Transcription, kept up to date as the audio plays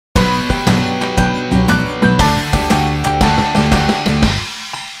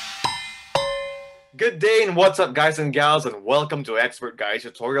Good day and what's up, guys and gals, and welcome to Expert Guys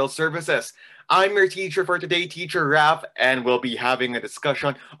Tutorial Services. I'm your teacher for today, Teacher Raf, and we'll be having a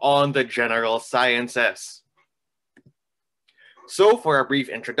discussion on the general sciences. So, for a brief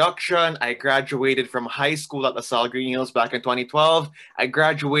introduction, I graduated from high school at LaSalle Green Hills back in 2012. I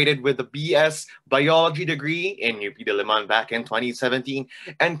graduated with a BS Biology degree in UP Diliman back in 2017,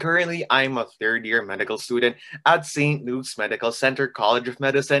 and currently I'm a third-year medical student at St. Luke's Medical Center College of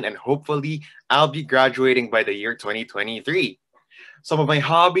Medicine, and hopefully I'll be graduating by the year 2023. Some of my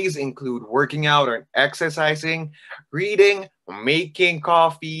hobbies include working out or exercising, reading, making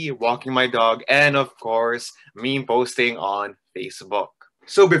coffee, walking my dog, and of course, meme posting on Facebook.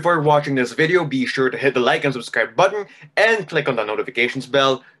 So before watching this video, be sure to hit the like and subscribe button and click on the notifications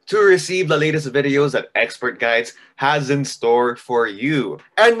bell to receive the latest videos that Expert Guides has in store for you.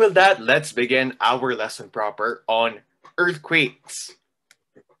 And with that, let's begin our lesson proper on earthquakes.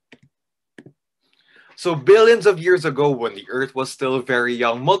 So billions of years ago, when the Earth was still very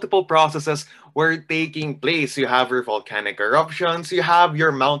young, multiple processes were taking place. You have your volcanic eruptions, you have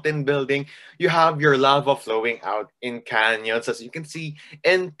your mountain building, you have your lava flowing out in canyons, as you can see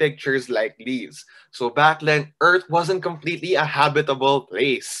in pictures like these. So back then, Earth wasn't completely a habitable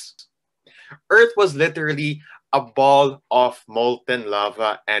place. Earth was literally a ball of molten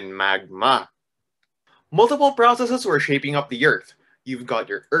lava and magma. Multiple processes were shaping up the Earth. You've got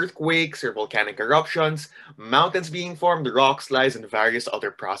your earthquakes, your volcanic eruptions, mountains being formed, rock slides, and various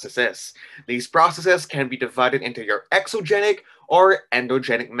other processes. These processes can be divided into your exogenic or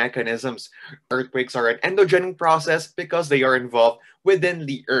endogenic mechanisms. Earthquakes are an endogenic process because they are involved within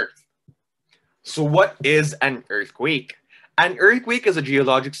the Earth. So what is an earthquake? An earthquake is a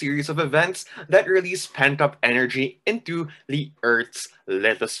geologic series of events that release pent-up energy into the Earth's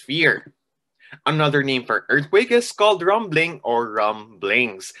lithosphere. Another name for earthquake is called rumbling or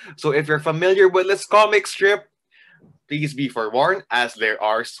rumblings. So if you're familiar with this comic strip, please be forewarned as there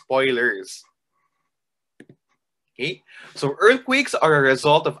are spoilers. Okay, so earthquakes are a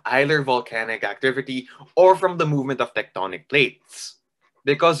result of either volcanic activity or from the movement of tectonic plates.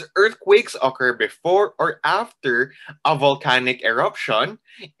 Because earthquakes occur before or after a volcanic eruption,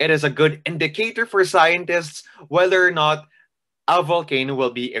 it is a good indicator for scientists whether or not a volcano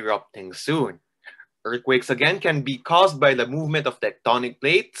will be erupting soon. Earthquakes again can be caused by the movement of tectonic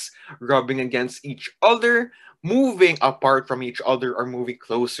plates, rubbing against each other, moving apart from each other, or moving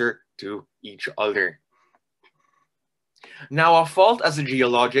closer to each other. Now, a fault is a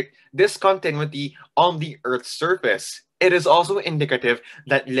geologic discontinuity on the Earth's surface. It is also indicative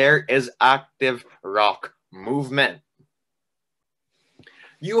that there is active rock movement.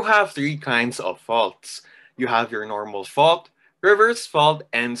 You have three kinds of faults. You have your normal fault, reverse fault,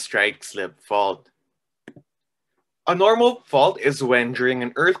 and strike-slip fault. A normal fault is when during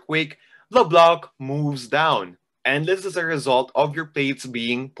an earthquake, the block moves down, and this is a result of your plates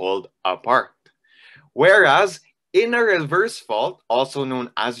being pulled apart. Whereas, in a reverse fault, also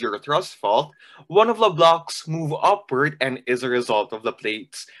known as your thrust fault, one of the blocks move upward and is a result of the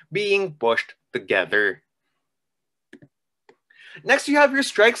plates being pushed together. Next, you have your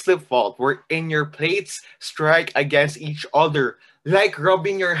strike-slip fault, wherein your plates strike against each other, like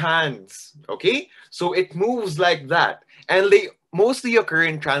rubbing your hands, okay? So it moves like that, and they mostly occur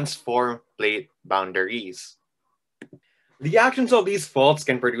in transform plate boundaries. The actions of these faults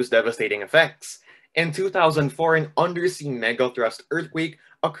can produce devastating effects. In 2004, an undersea megathrust earthquake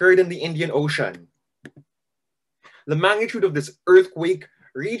occurred in the Indian Ocean. The magnitude of this earthquake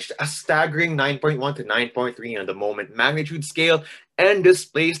reached a staggering 9.1 to 9.3 on the moment magnitude scale and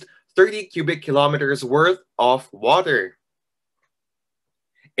displaced 30 cubic kilometers worth of water.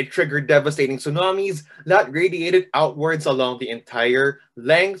 It triggered devastating tsunamis that radiated outwards along the entire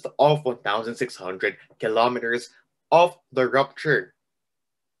length of 1,600 kilometers of the rupture.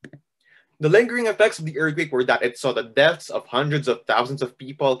 The lingering effects of the earthquake were that it saw the deaths of hundreds of thousands of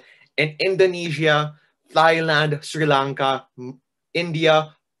people in Indonesia, Thailand, Sri Lanka,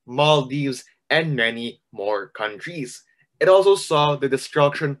 India, Maldives, and many more countries. It also saw the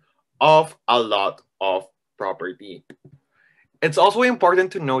destruction of a lot of property. It's also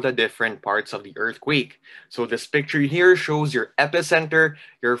important to note the different parts of the earthquake. So this picture here shows your epicenter,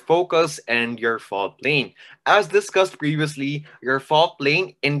 your focus, and your fault plane. As discussed previously, your fault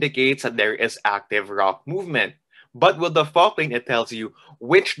plane indicates that there is active rock movement. But with the fault plane, it tells you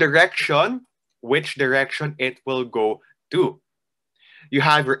which direction it will go to. You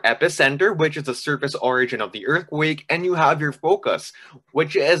have your epicenter, which is the surface origin of the earthquake, and you have your focus,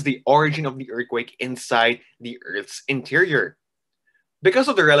 which is the origin of the earthquake inside the Earth's interior. Because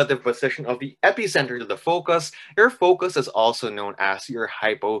of the relative position of the epicenter to the focus, your focus is also known as your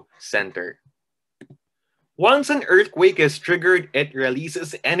hypocenter. Once an earthquake is triggered, it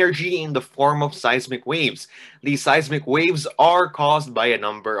releases energy in the form of seismic waves. These seismic waves are caused by a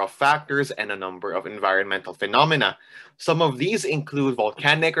number of factors and a number of environmental phenomena. Some of these include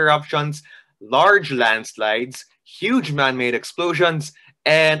volcanic eruptions, large landslides, huge man made explosions,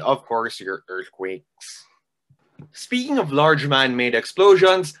 and of course, your earthquakes. Speaking of large man made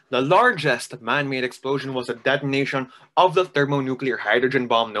explosions, the largest man made explosion was the detonation of the thermonuclear hydrogen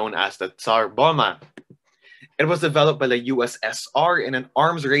bomb known as the Tsar Bomba. It was developed by the USSR in an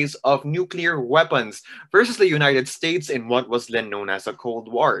arms race of nuclear weapons versus the United States in what was then known as the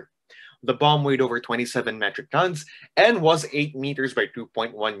Cold War. The bomb weighed over 27 metric tons and was 8 meters by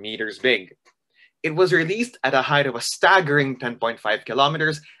 2.1 meters big. It was released at a height of a staggering 10.5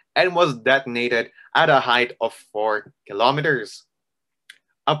 kilometers and was detonated at a height of 4 kilometers.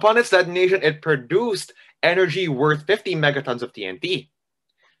 Upon its detonation, it produced energy worth 50 megatons of TNT.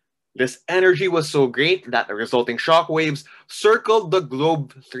 This energy was so great that the resulting shock waves circled the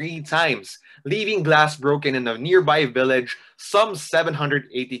globe 3 times, leaving glass broken in a nearby village some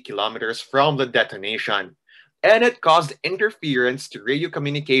 780 kilometers from the detonation. And it caused interference to radio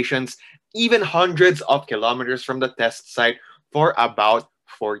communications even hundreds of kilometers from the test site for about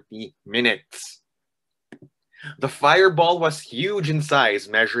 40 minutes. The fireball was huge in size,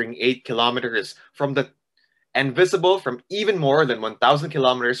 measuring 8 kilometers from the and visible from even more than 1,000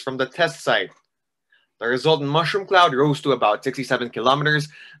 kilometers from the test site. The resultant mushroom cloud rose to about 67 kilometers,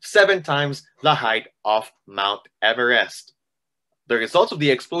 7 times the height of Mount Everest. The results of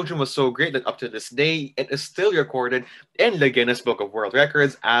the explosion was so great that up to this day, it is still recorded in the Guinness Book of World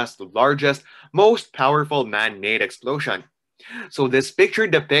Records as the largest, most powerful man-made explosion. So this picture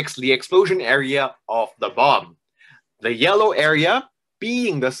depicts the explosion area of the bomb. The yellow area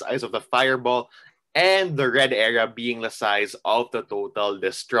being the size of the fireball and the red area being the size of the total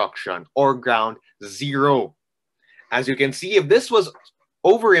destruction or ground zero. As you can see, if this was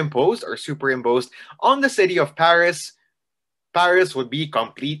overimposed or superimposed on the city of Paris, Paris would be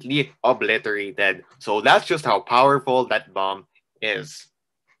completely obliterated. So that's just how powerful that bomb is.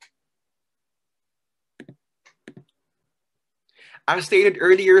 As stated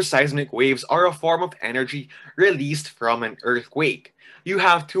earlier, seismic waves are a form of energy released from an earthquake. You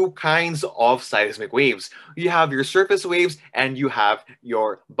have 2 kinds of seismic waves. You have your surface waves and you have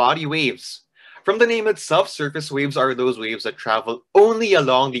your body waves. From the name itself, surface waves are those waves that travel only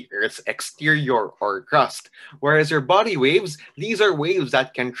along the Earth's exterior or crust. Whereas your body waves, these are waves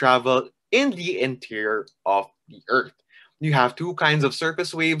that can travel in the interior of the Earth. You have 2 kinds of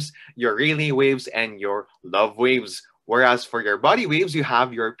surface waves, your Rayleigh waves and your Love waves. Whereas for your body waves, you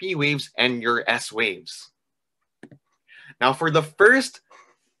have your P waves and your S waves. Now for the first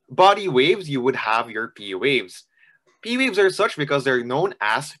body waves, you would have your P waves. P waves are such because they're known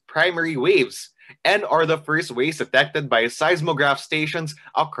as primary waves and are the first waves detected by seismograph stations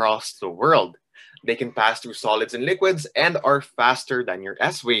across the world. They can pass through solids and liquids and are faster than your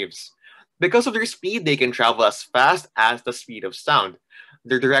S waves. Because of their speed, they can travel as fast as the speed of sound.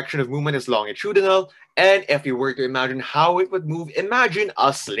 Their direction of movement is longitudinal, and if you were to imagine how it would move, imagine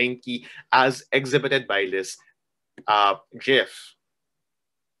a slinky as exhibited by this GIF.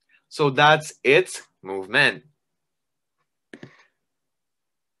 So that's its movement.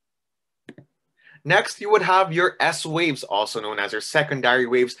 Next, you would have your S waves, also known as your secondary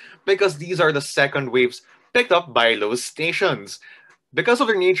waves, because these are the second waves picked up by those stations. Because of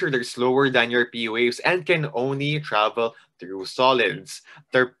their nature, they're slower than your P waves and can only travel through solids.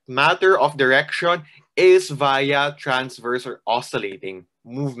 Their matter of direction is via transverse or oscillating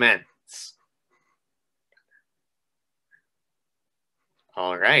movements.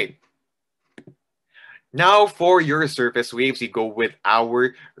 All right. Now for your surface waves, you go with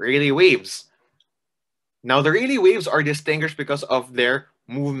our Rayleigh waves. Now the Rayleigh waves are distinguished because of their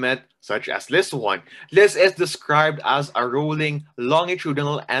movement, such as this one. This is described as a rolling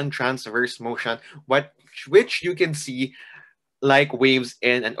longitudinal and transverse motion, which you can see like waves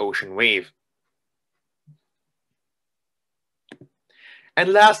in an ocean wave.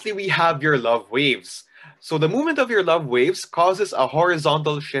 And lastly, we have your love waves. So the movement of your love waves causes a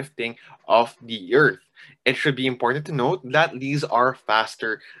horizontal shifting of the Earth. It should be important to note that these are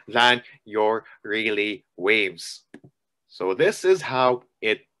faster than your Rayleigh waves. So this is how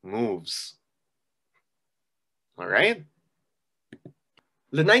it moves. All right.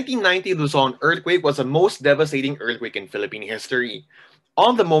 The 1990 Luzon earthquake was the most devastating earthquake in Philippine history.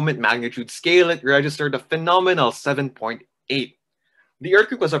 On the moment magnitude scale, it registered a phenomenal 7.8. The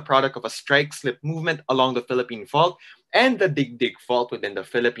earthquake was a product of a strike-slip movement along the Philippine Fault and the Dig-Dig Fault within the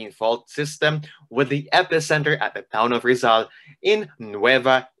Philippine Fault system, with the epicenter at the town of Rizal in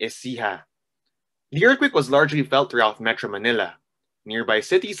Nueva Ecija. The earthquake was largely felt throughout Metro Manila. Nearby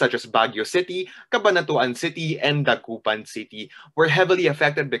cities such as Baguio City, Cabanatuan City, and Dagupan City were heavily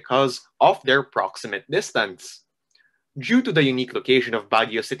affected because of their proximate distance. Due to the unique location of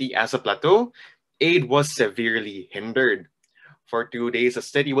Baguio City as a plateau, aid was severely hindered. For 2 days, the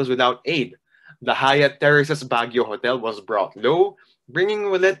city was without aid. The Hyatt Terraces Baguio Hotel was brought low, bringing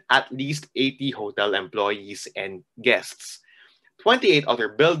with it at least 80 hotel employees and guests. 28 other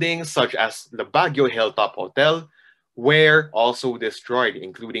buildings, such as the Baguio Hilltop Hotel, were also destroyed,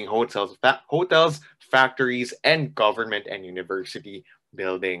 including hotels, factories, and government and university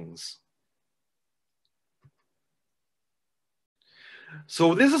buildings.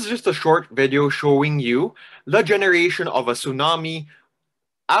 So this is just a short video showing you the generation of a tsunami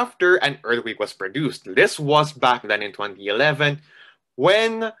after an earthquake was produced. This was back then in 2011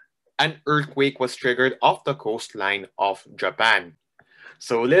 when an earthquake was triggered off the coastline of Japan.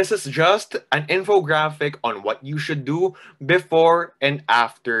 So this is just an infographic on what you should do before and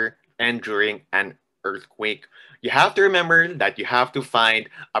after and during an earthquake. You have to remember that you have to find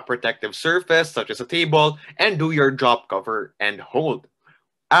a protective surface such as a table and do your drop, cover, and hold.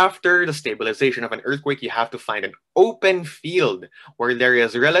 After the stabilization of an earthquake, you have to find an open field where there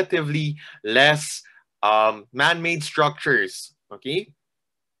is relatively less man-made structures. Okay.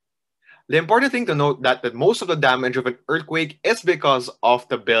 The important thing to note that most of the damage of an earthquake is because of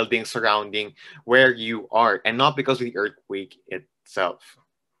the building surrounding where you are and not because of the earthquake itself.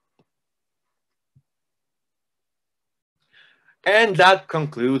 And that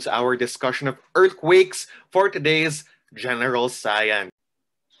concludes our discussion of earthquakes for today's general science.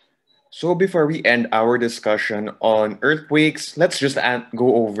 So before we end our discussion on earthquakes, let's just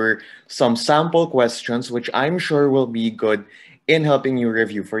go over some sample questions which I'm sure will be good in helping you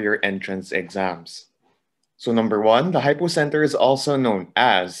review for your entrance exams. So number one, the hypocenter is also known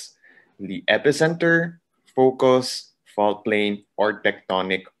as the epicenter, focus, fault plane, or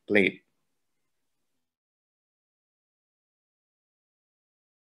tectonic plate.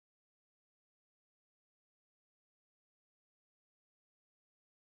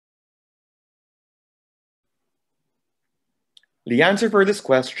 The answer for this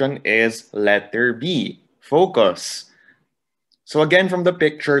question is letter B, focus. So again, from the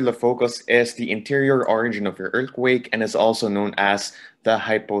picture, the focus is the interior origin of your earthquake and is also known as the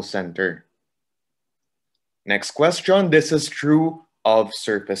hypocenter. Next question, this is true of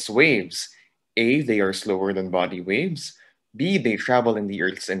surface waves. A, they are slower than body waves. B, they travel in the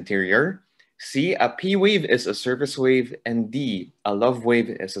Earth's interior. C, a P wave is a surface wave. And D, a love wave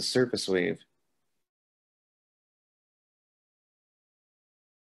is a surface wave.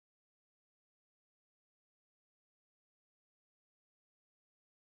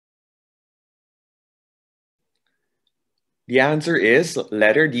 The answer is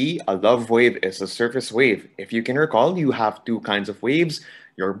letter D, a love wave is a surface wave. If you can recall, you have two kinds of waves,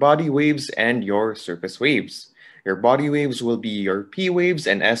 your body waves and your surface waves. Your body waves will be your P waves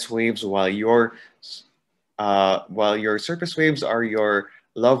and S waves, while your surface waves are your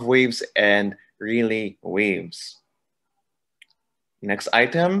love waves and relay waves. Next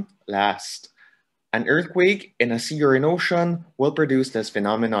item, last. An earthquake in a sea or an ocean will produce this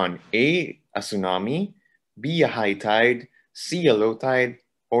phenomenon. A tsunami, B, a high tide, C, a low tide,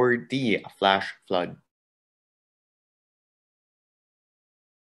 or D, a flash flood.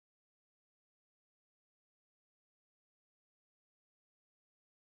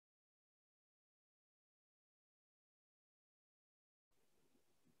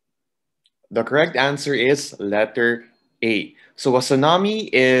 The correct answer is letter A. So a tsunami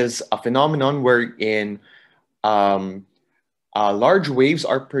is a phenomenon wherein large waves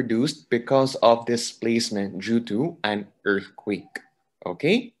are produced because of displacement due to an earthquake.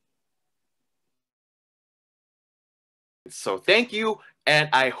 Okay? So thank you, and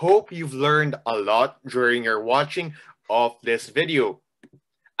I hope you've learned a lot during your watching of this video.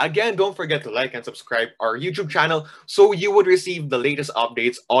 Again, don't forget to like and subscribe our YouTube channel so you would receive the latest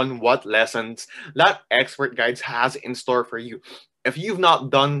updates on what lessons that Expert Guides has in store for you. If you've not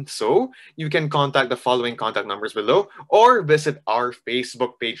done so, you can contact the following contact numbers below or visit our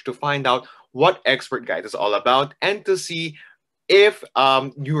Facebook page to find out what Expert Guides is all about and to see if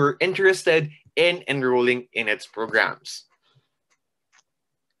you're interested in enrolling in its programs.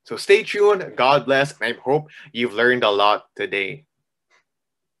 So stay tuned, God bless, and I hope you've learned a lot today.